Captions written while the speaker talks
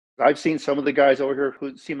I've seen some of the guys over here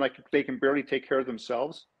who seem like they can barely take care of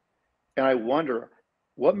themselves. And I wonder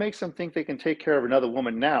what makes them think they can take care of another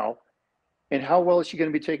woman now, and how well is she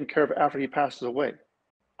going to be taken care of after he passes away?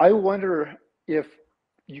 I wonder if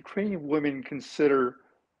Ukrainian women consider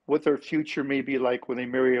what their future may be like when they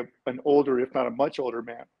marry an older, if not a much older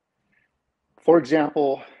man. For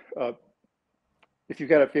example, if you've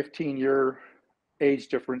got a 15-year age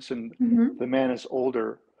difference and the man is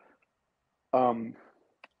older,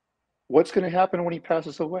 what's going to happen when he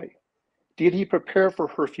passes away? Did he prepare for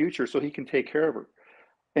her future so he can take care of her?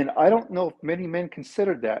 And I don't know if many men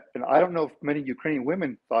considered that. And I don't know if many Ukrainian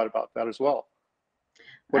women thought about that as well.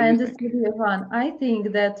 What do I you understand think? you, Ivan. I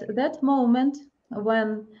think that that moment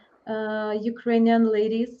when Ukrainian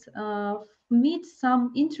ladies meet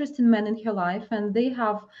some interesting men in her life and they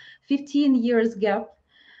have 15 years gap,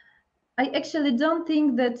 I actually don't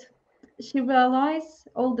think that she realized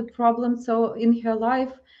all the problems so in her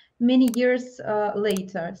life many years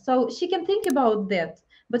later. So she can think about that,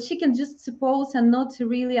 but she can just suppose and not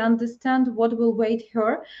really understand what will wait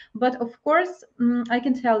her. But of course, I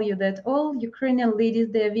can tell you that all Ukrainian ladies,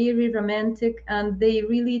 they're very romantic and they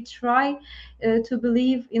really try to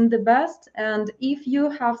believe in the best. And if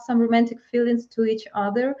you have some romantic feelings to each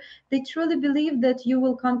other, they truly believe that you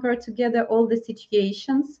will conquer together all the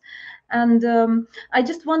situations. And I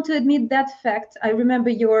just want to admit that fact. I remember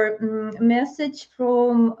your message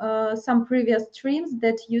from some previous streams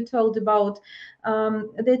that you told about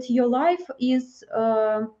that your life is.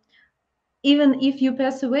 Even if you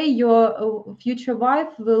pass away, your future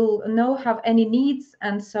wife will not have any needs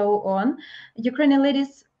and so on. Ukrainian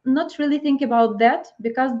ladies not really think about that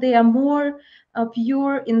because they are more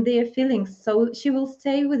pure in their feelings. So she will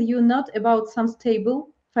stay with you not about some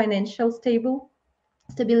financial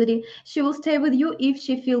stability. She will stay with you if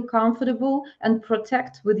she feel comfortable and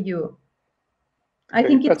protect with you. I Okay,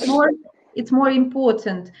 think it's more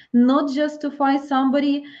important not just to find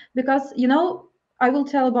somebody because I will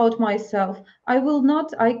tell about myself. I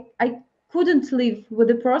couldn't live with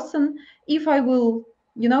a person if I will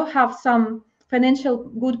have some financial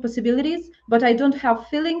good possibilities, but I don't have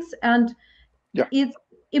feelings, and yeah, it's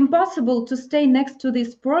impossible to stay next to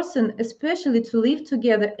this person, especially to live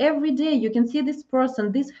together every day. You can see this person,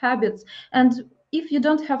 these habits, and if you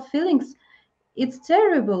don't have feelings, it's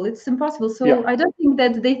terrible. It's impossible. yeah. So I don't think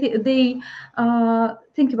that they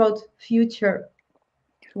think about future,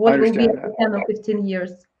 I what will be understand after that. 10 or 15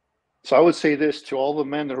 years. So I would say this to all the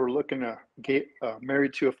men that are looking to get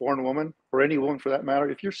married to a foreign woman, or any woman for that matter.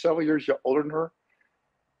 If you're several years older than her,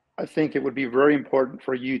 I think it would be very important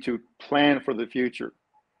for you to plan for the future.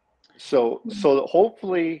 So that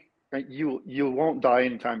hopefully you won't die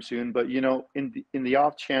anytime soon, but in the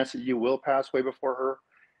off chance that you will pass away before her,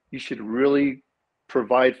 you should really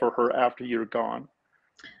provide for her after you're gone,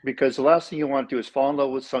 because the last thing you want to do is fall in love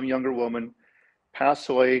with some younger woman, pass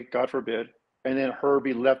away, God forbid, and then her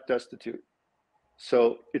be left destitute.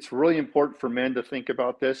 So it's really important for men to think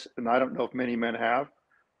about this, and I don't know if many men have.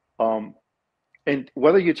 Um, and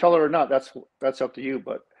whether you tell her or not, that's up to you.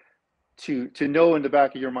 But to know in the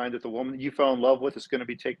back of your mind that the woman that you fell in love with is going to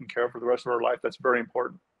be taken care of for the rest of her life, that's very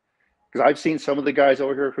important. Because I've seen some of the guys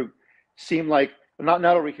over here who seem like, not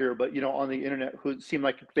over here, but on the internet, who seem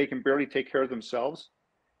like they can barely take care of themselves.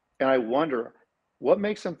 And I wonder what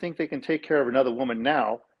makes them think they can take care of another woman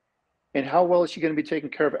now, and how well is she going to be taken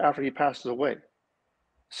care of after he passes away?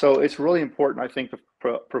 So it's really important, I think, to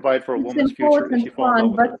provide for a It's woman's future if important, you fall in love fun,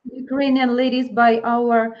 with but her. Ukrainian ladies, by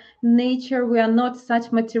our nature, we are not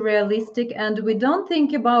such materialistic, and we don't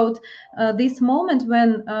think about this moment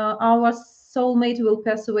when our soulmate will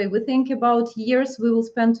pass away. We think about years we will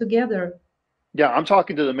spend together. Yeah, I'm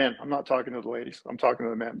talking to the men. I'm not talking to the ladies. I'm talking to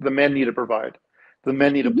the men. The men need to provide. The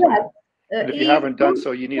men need to Yes, plan. And if you is haven't done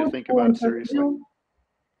so, you need to good think about it point of seriously. view.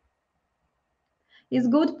 Is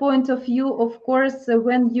good point of view, of course,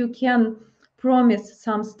 when you can promise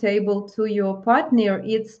some stable to your partner,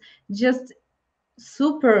 it's just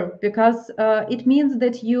super because it means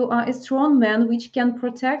that you are a strong man which can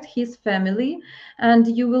protect his family and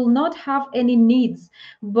you will not have any needs.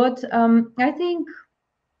 But I think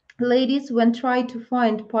ladies when try to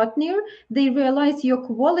find partner, they realize your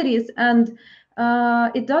qualities, and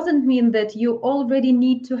it doesn't mean that you already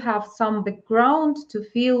need to have some background to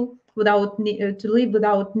feel to live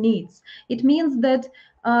without needs. It means that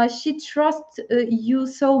she trusts you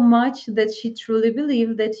so much that she truly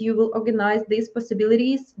believes that you will organize these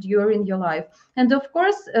possibilities during your life. And of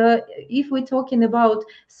course, if we're talking about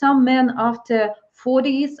some men after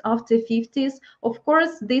 40s, after 50s, of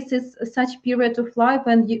course, this is such period of life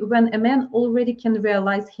when a man already can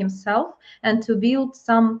realize himself and to build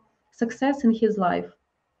some success in his life.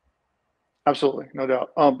 Absolutely, no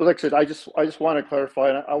doubt. But like I said, I just want to clarify,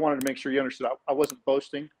 and I wanted to make sure you understood. I wasn't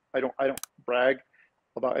boasting. I don't brag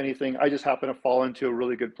about anything. I just happen to fall into a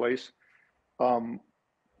really good place um,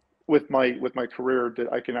 with my career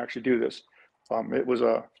that I can actually do this. It was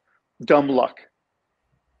a dumb luck,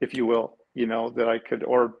 if you will, you know, that I could,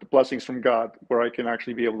 or blessings from God, where I can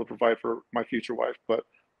actually be able to provide for my future wife. But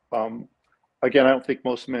um, again, I don't think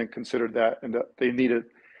most men considered that, and that they need to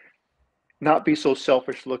not be so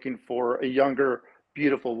selfish looking for a younger,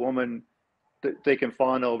 beautiful woman that they can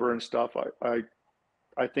fawn over and stuff.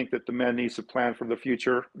 I think that the man needs to plan for the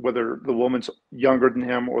future, whether the woman's younger than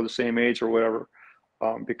him or the same age or whatever,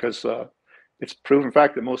 because it's proven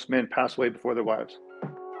fact that most men pass away before their wives.